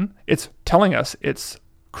 one, it's telling us it's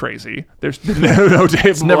crazy. There's been no day.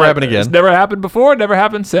 It's never happened again. It's never happened before, never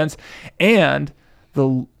happened since. And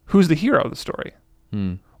who's the hero of the story?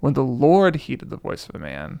 When the Lord heeded the voice of a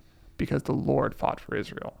man, because the Lord fought for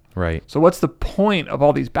Israel. Right. So what's the point of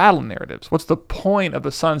all these battle narratives? What's the point of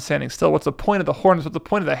the sun standing still? What's the point of the hornets? What's the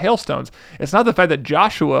point of the hailstones? It's not the fact that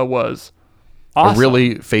Joshua was awesome. A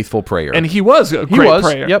really faithful prayer. And he was a great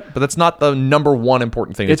prayer. Yep, but that's not the number one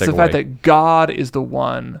important thing to It's take the away. fact that God is the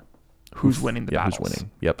one who's winning the battles. Who's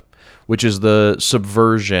winning. Yep. Which is the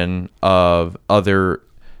subversion of other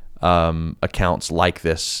accounts like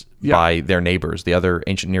this by their neighbors, the other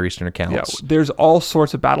ancient Near Eastern accounts. Yeah, there's all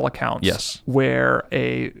sorts of battle accounts Yes. where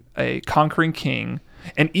a conquering king,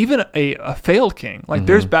 and even a failed king, like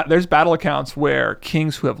there's battle accounts where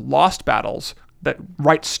kings who have lost battles that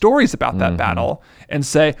write stories about that battle and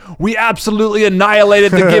say, we absolutely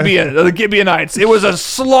annihilated the Gibeonites. It was a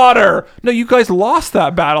slaughter. No, you guys lost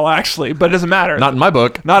that battle, actually, but it doesn't matter. Not in my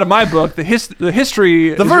book. Not in my book. The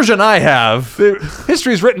history... The version I have. The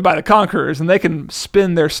history is written by the conquerors, and they can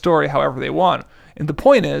spin their story however they want. And the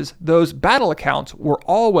point is, those battle accounts were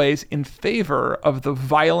always in favor of the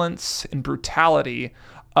violence and brutality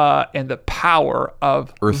and the power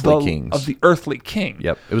of the earthly king.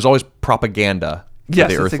 Yep. It was always propaganda.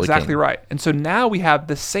 Yes, that's exactly right. And so now we have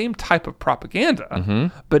the same type of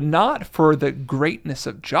propaganda, but not for the greatness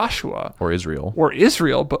of Joshua or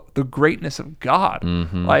Israel, but the greatness of God.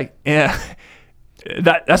 Like,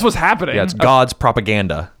 that's what's happening. Yeah, it's God's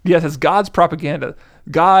propaganda. Yes, it's God's propaganda.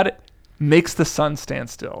 God makes the sun stand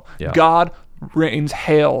still. Yeah. God rains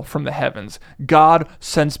hail from the heavens. God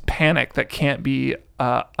sends panic that can't be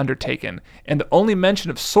undertaken. And the only mention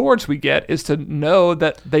of swords we get is to know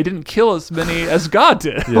that they didn't kill as many as God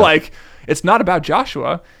did. Yeah. Like, it's not about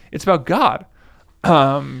Joshua. It's about God.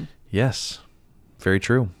 Yes, very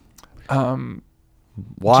true. Do you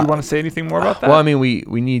want to say anything more about that? Well, I mean,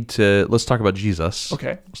 we need to, let's talk about Jesus.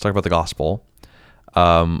 Okay. Let's talk about the gospel.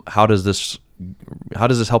 How does this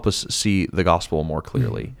help us see the gospel more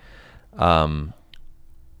clearly? I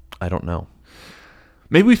don't know.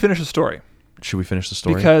 Maybe we finish the story. Should we finish the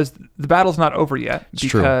story? Because the battle's not over yet. It's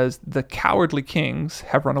true. Because the cowardly kings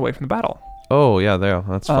have run away from the battle. Oh, yeah,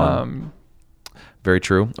 that's fun. Very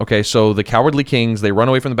true. Okay, so the cowardly kings, they run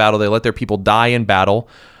away from the battle. They let their people die in battle,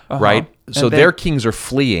 right? So their kings are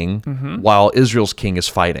fleeing while Israel's king is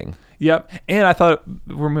fighting. Yep. And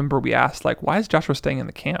remember we asked, like, why is Joshua staying in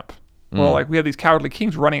the camp? Well, like, we have these cowardly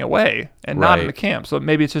kings running away and not in the camp. So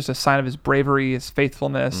maybe it's just a sign of his bravery, his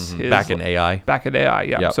faithfulness. His, back in Ai,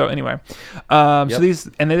 yeah. Yep. So anyway, so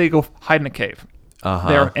then they go hide in a cave.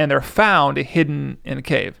 They're found hidden in a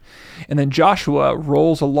cave. And then Joshua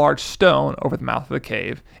rolls a large stone over the mouth of the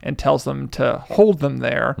cave and tells them to hold them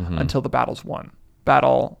there until the battle's won.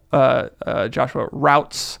 Joshua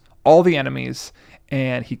routs all the enemies,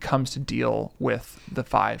 and he comes to deal with the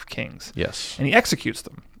 5 kings. Yes. And he executes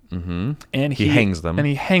them. And he hangs them. And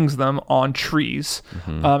he hangs them on trees.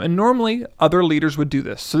 And normally, other leaders would do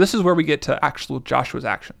this. So this is where we get to actual Joshua's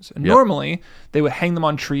actions. And normally, they would hang them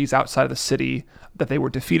on trees outside of the city that they were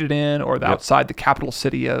defeated in, or outside the capital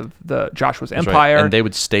city of the Joshua's empire. Right. And they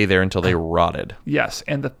would stay there until they rotted. Yes.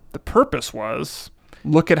 And the purpose was,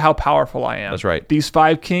 look at how powerful I am. That's right. These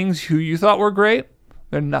 5 kings who you thought were great,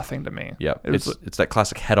 they're nothing to me. Yeah. It's that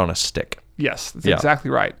classic head on a stick. Yes, that's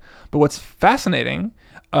exactly right. But what's fascinating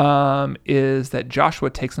is that Joshua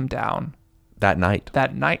takes them down that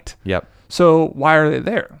night. Yep. So why are they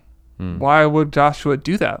there? Why would Joshua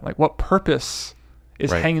do that? Like, what purpose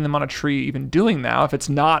is hanging them on a tree even doing now if it's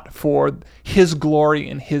not for his glory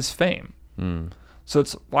and his fame? So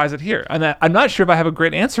why is it here? And I'm not sure if I have a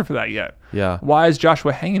great answer for that yet. Yeah. Why is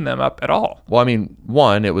Joshua hanging them up at all? Well, I mean,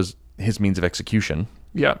 1, it was his means of execution.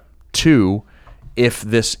 Yeah. 2, if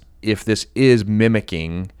this is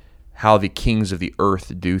mimicking how the kings of the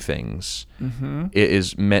earth do things, it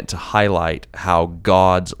is meant to highlight how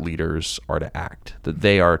God's leaders are to act, that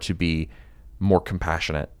they are to be more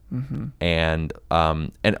compassionate, and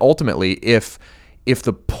ultimately, if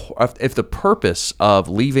the purpose of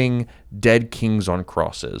leaving dead kings on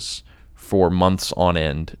crosses for months on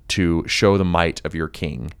end to show the might of your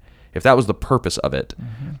king, if that was the purpose of it,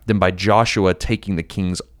 then by Joshua taking the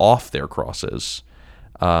kings off their crosses,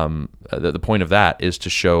 the point of that is to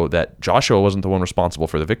show that Joshua wasn't the one responsible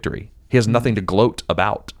for the victory. He has nothing to gloat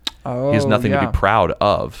about. He has nothing to be proud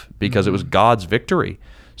of, because it was God's victory.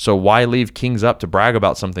 So why leave kings up to brag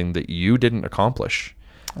about something that you didn't accomplish?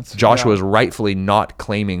 Joshua is rightfully not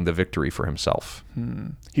claiming the victory for himself.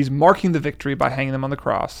 He's marking the victory by hanging them on the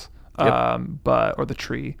cross, or the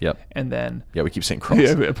tree. Yep. And then we keep saying cross.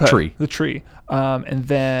 Tree. The tree. And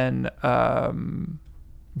then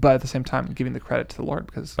but at the same time giving the credit to the Lord,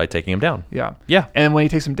 because by taking him down. Yeah. And when he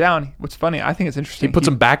takes him down, what's funny, I think it's interesting. He puts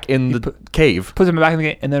him back in the cave. Puts him back in the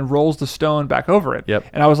cave and then rolls the stone back over it. Yep.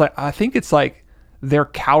 And I was like, I think it's like their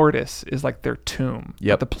cowardice is like their tomb.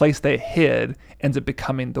 Yep. But the place they hid ends up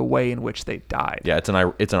becoming the way in which they died. Yeah, it's an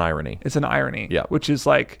irony. It's an irony. Yeah. Which is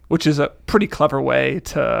a pretty clever way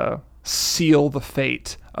to seal the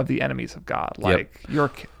fate of the enemies of God. Like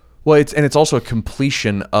it's also a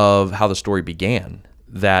completion of how the story began.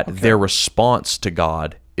 That their response to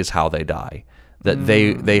God is how they die. That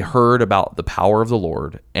they heard about the power of the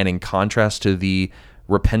Lord, and in contrast to the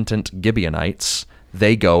repentant Gibeonites,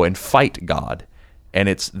 they go and fight God. And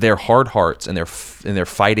it's their hard hearts and their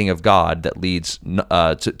fighting of God that leads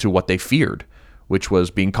to what they feared, which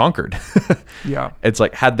was being conquered. Yeah. It's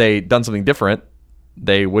like, had they done something different,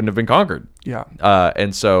 they wouldn't have been conquered. Yeah.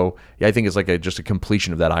 And so, yeah, I think it's like just a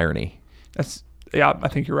completion of that irony. I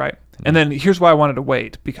think you're right. And then here's why I wanted to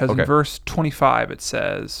wait, because Okay. in verse 25 it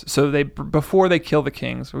says, so they before they kill the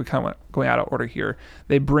kings, we kind of went going out of order here.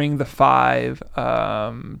 They bring the 5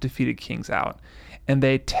 defeated kings out, and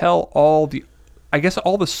they tell all the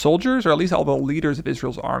soldiers, or at least all the leaders of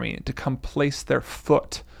Israel's army, to come place their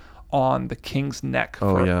foot on the king's neck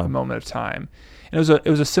for a moment of time. And it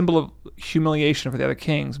was a symbol of humiliation for the other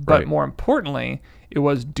kings, but Right. more importantly, it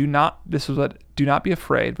was do not be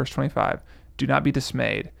afraid, verse 25, do not be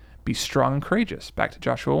dismayed, be strong and courageous, back to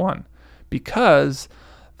Joshua 1, because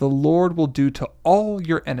the Lord will do to all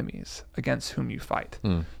your enemies against whom you fight.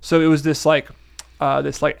 So it was this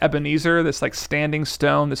Ebenezer, this like standing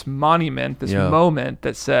stone, this monument, this moment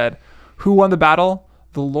that said, who won the battle?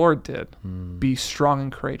 The Lord did. Be strong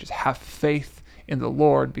and courageous. Have faith in the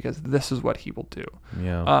Lord, because this is what he will do.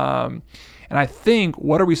 Yeah. And I think,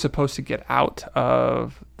 what are we supposed to get out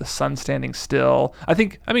of the sun standing still?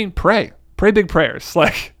 Pray big prayers.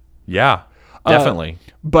 Like, Yeah, definitely.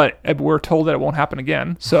 but we're told that it won't happen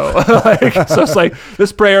again. So, so it's like,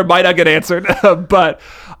 this prayer might not get answered. But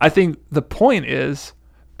I think the point is,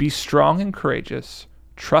 be strong and courageous,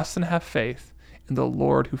 trust and have faith in the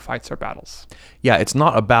Lord who fights our battles. Yeah, it's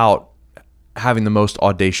not about having the most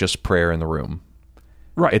audacious prayer in the room.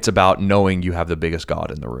 Right. It's about knowing you have the biggest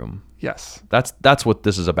God in the room. Yes. That's what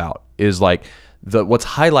this is about. Is like what's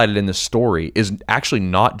highlighted in this story is actually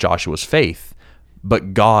not Joshua's faith,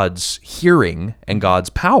 but God's hearing and God's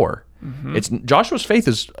power. It's Joshua's faith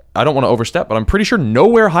is, I don't want to overstep, but I'm pretty sure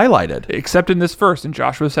nowhere highlighted. Except in this verse, and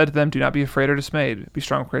Joshua said to them, do not be afraid or dismayed. Be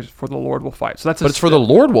strong and courageous, for the Lord will fight. So that's But it's for the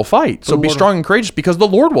Lord will fight. So the be Lord strong and courageous because the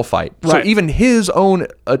Lord will fight. Right. So even his own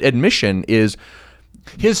admission is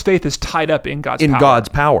his faith is tied up in God's power. God's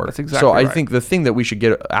power. That's exactly so I right. think the thing that we should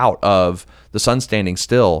get out of the sun standing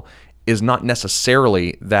still is not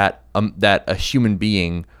necessarily that that a human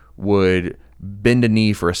being would bend a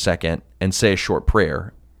knee for a second and say a short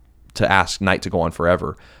prayer to ask night to go on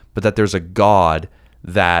forever, but that there's a God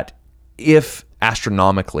that, if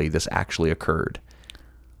astronomically this actually occurred,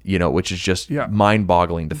 which is just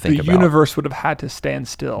mind-boggling to think about. The universe would have had to stand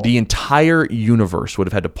still. The entire universe would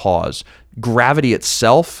have had to pause. Gravity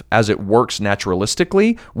itself, as it works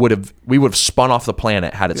naturalistically, we would have spun off the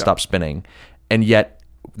planet had it stopped spinning, and yet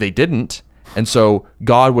they didn't. And so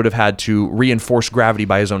God would have had to reinforce gravity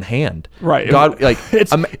by his own hand. Right. God, like,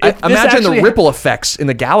 imagine the ripple effects in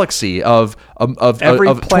the galaxy of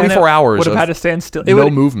Every 24 hours would have of had to stand still.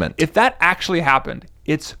 Movement. If that actually happened,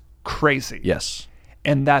 it's crazy. Yes.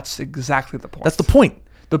 And that's exactly the point. That's the point.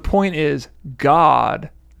 The point is, God,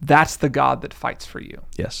 that's the God that fights for you.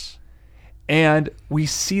 Yes. And we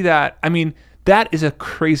see that. I mean, that is a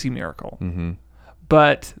crazy miracle. Mm-hmm.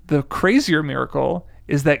 But the crazier miracle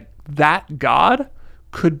is that God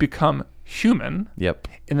could become human. Yep.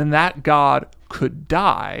 And then that God could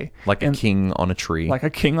die. Like a king on a tree. Like a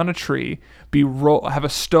king on a tree. Have a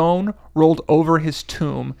stone rolled over his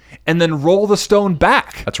tomb, and then roll the stone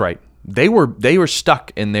back. That's right. They were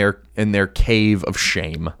stuck in their cave of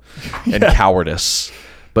shame and cowardice.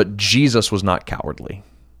 But Jesus was not cowardly.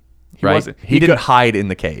 Right? Wasn't. He didn't hide in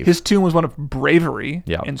the cave. His tomb was one of bravery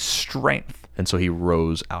Yeah. and strength. And so he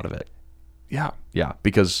rose out of it. Yeah. Yeah,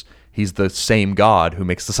 because he's the same God who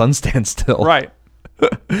makes the sun stand still. Right.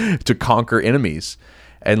 To conquer enemies.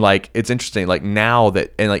 And like, it's interesting, like now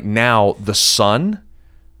the sun,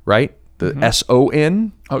 right? The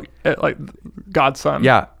S-O-N. Oh, like God's son.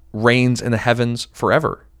 Yeah. Reigns in the heavens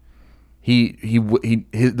forever.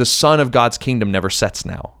 The sun of God's kingdom never sets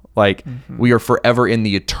now. Like, we are forever in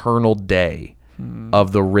the eternal day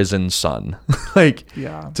of the risen sun. Like,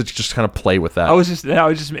 to just kind of play with that.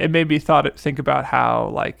 It made me think about how,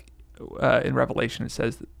 like, in Revelation it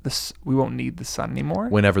says we won't need the sun anymore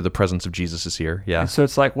whenever the presence of Jesus is here. Yeah. And so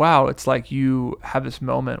it's like, wow, it's like you have this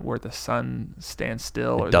moment where the sun stands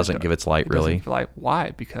still. It doesn't give its light, really.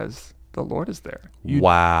 Why? Because the Lord is there.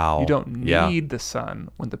 Wow. You don't need the sun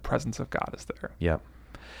when the presence of God is there. Yeah.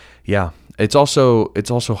 Yeah. It's also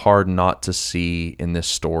hard not to see in this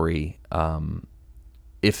story, there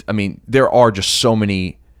are just so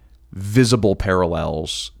many visible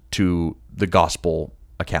parallels to the gospel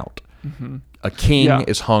account. Mm-hmm. A king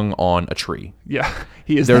is hung on a tree. Yeah.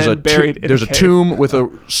 He is buried in There's a a cave. tomb with a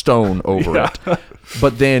stone over it.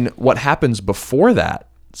 But then what happens before that,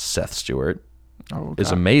 Seth Stewart,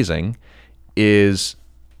 is amazing, is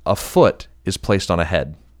a foot is placed on a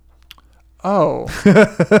head. Oh,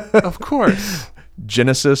 of course.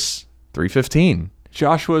 Genesis 3:15.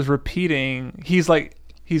 Joshua's repeating. He's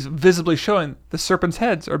visibly showing the serpent's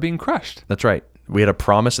heads are being crushed. That's right. We had a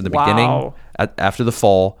promise in the beginning, after the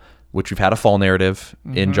fall, which we've had a fall narrative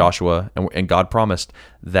in Joshua, and God promised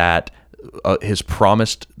that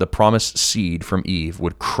the promised seed from Eve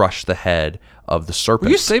would crush the head of the serpent.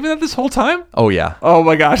 Were you saving that this whole time? Oh yeah. Oh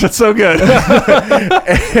my gosh, that's so good.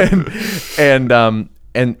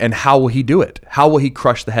 and how will he do it? How will he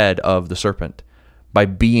crush the head of the serpent? By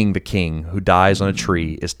being the king who dies on a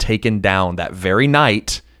tree, is taken down that very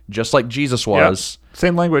night, just like Jesus was. Yep.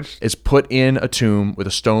 Same language. Is put in a tomb with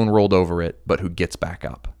a stone rolled over it, but who gets back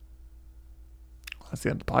up. That's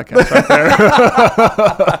the end of the podcast right there.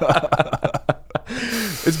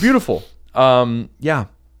 It's beautiful. Yeah.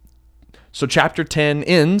 So chapter 10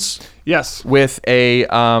 ends with a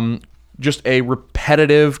just a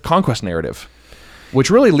repetitive conquest narrative, which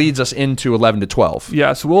really leads us into 11 to 12.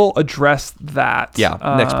 Yeah, so we'll address that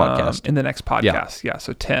next podcast. In the next podcast. Yeah,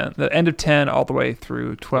 so 10, the end of 10 all the way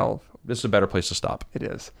through 12. This is a better place to stop. It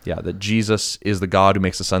is. Yeah, that Jesus is the God who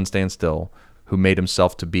makes the sun stand still, who made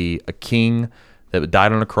himself to be a king that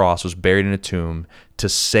died on a cross, was buried in a tomb to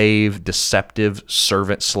save deceptive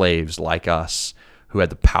servant slaves like us who had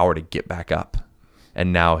the power to get back up.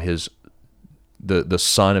 And now the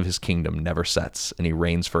sun of his kingdom never sets, and he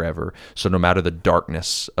reigns forever. So no matter the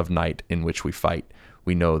darkness of night in which we fight,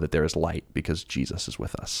 we know that there is light because Jesus is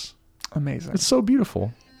with us. Amazing. It's so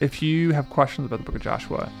beautiful. If you have questions about the book of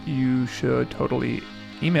Joshua, you should totally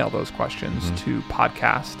email those questions to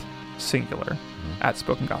podcast singular at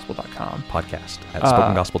spokengospel.com. Podcast at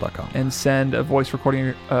spokengospel.com. And send a voice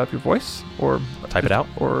recording of your voice, or type it out.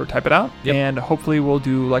 Yep. And hopefully we'll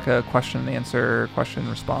do like a question and answer, question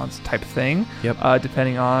response type thing,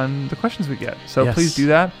 depending on the questions we get. So please do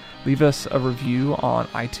that. Leave us a review on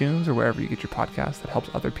iTunes or wherever you get your podcast. That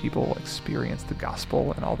helps other people experience the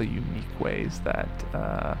gospel in all the unique ways that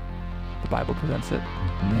the Bible presents it.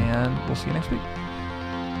 And we'll see you next week.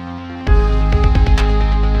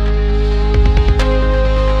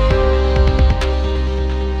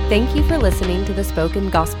 Thank you for listening to the Spoken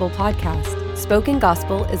Gospel Podcast. Spoken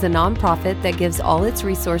Gospel is a nonprofit that gives all its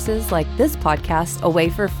resources, like this podcast, away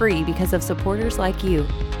for free because of supporters like you.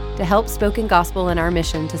 To help Spoken Gospel in our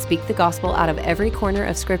mission to speak the gospel out of every corner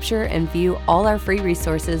of Scripture and view all our free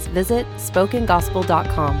resources, visit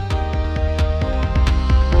spokengospel.com.